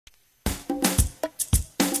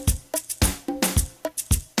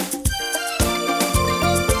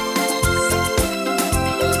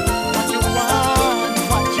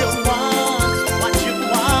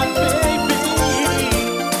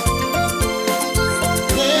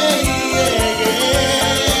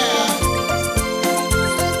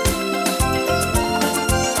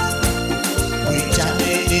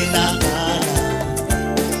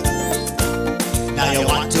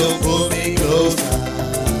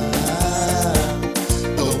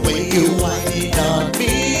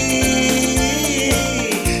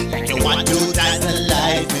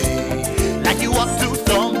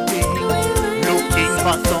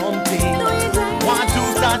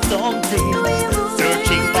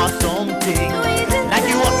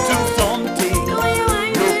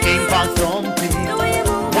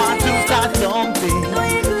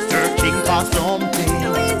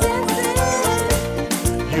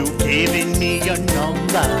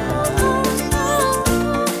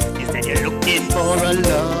for a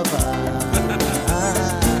lover.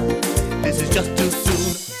 This is just too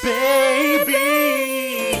soon, baby.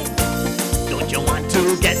 Don't you want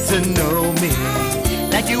to get to know me?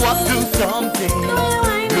 Like you up to something,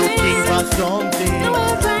 looking for something,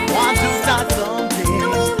 want to start something,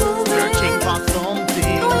 searching for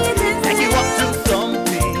something. Like you up to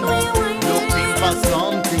something, looking for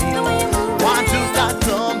something, want to start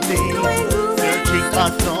something, searching for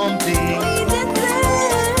something.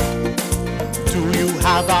 Do you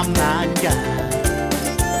have a man, girl?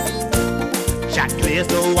 Chat clear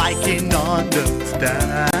so I can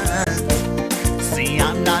understand. See,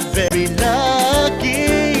 I'm not very lucky.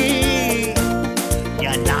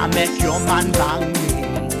 You now make your man bang me.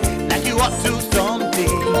 Like you up to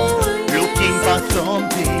something, looking for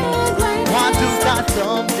something, want to start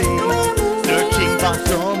something, searching for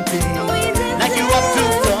something. Like you up to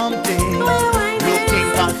something, looking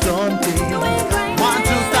for something, want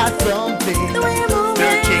to start something,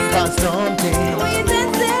 searching for something.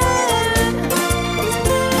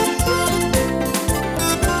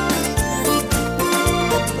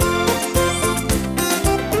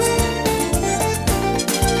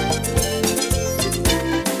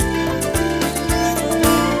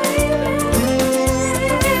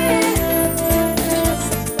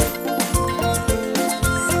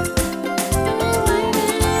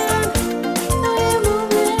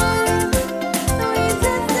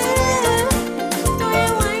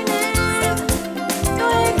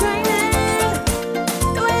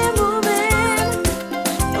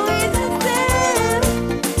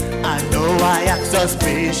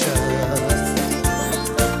 Suspicious,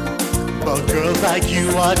 but girls like you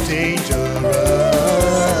are dangerous.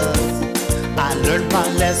 I learned my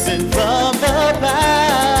lesson from the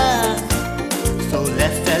past, so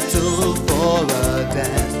let's settle for a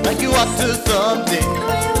dance. Like you up to something,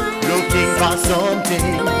 looking for something,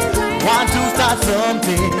 want to start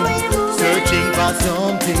something, searching for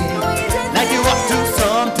something. Like you up to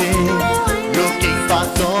something, looking for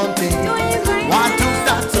something, want to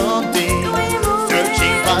start something,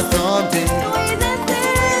 searching for something.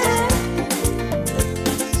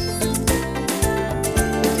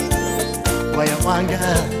 Why you want,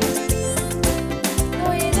 girl?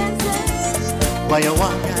 Why you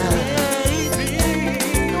want, girl?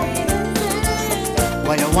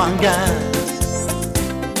 Why you want, girl?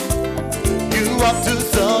 You up to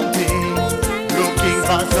something, looking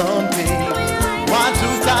for something, want to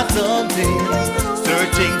start something,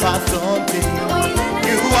 searching for something.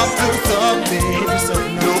 You up to something,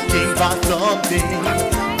 looking for something,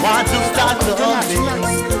 want to start something,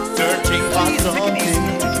 searching for something.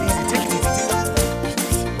 Take it easy.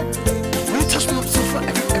 Will you touch me up so for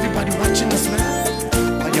everybody watching this, man?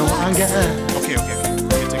 What you want, girl? Okay.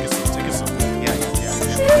 Take it slow. Yeah.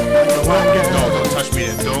 What you want, girl? No, don't touch me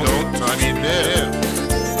there. Don't touch me there.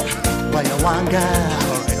 What you want,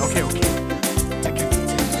 girl?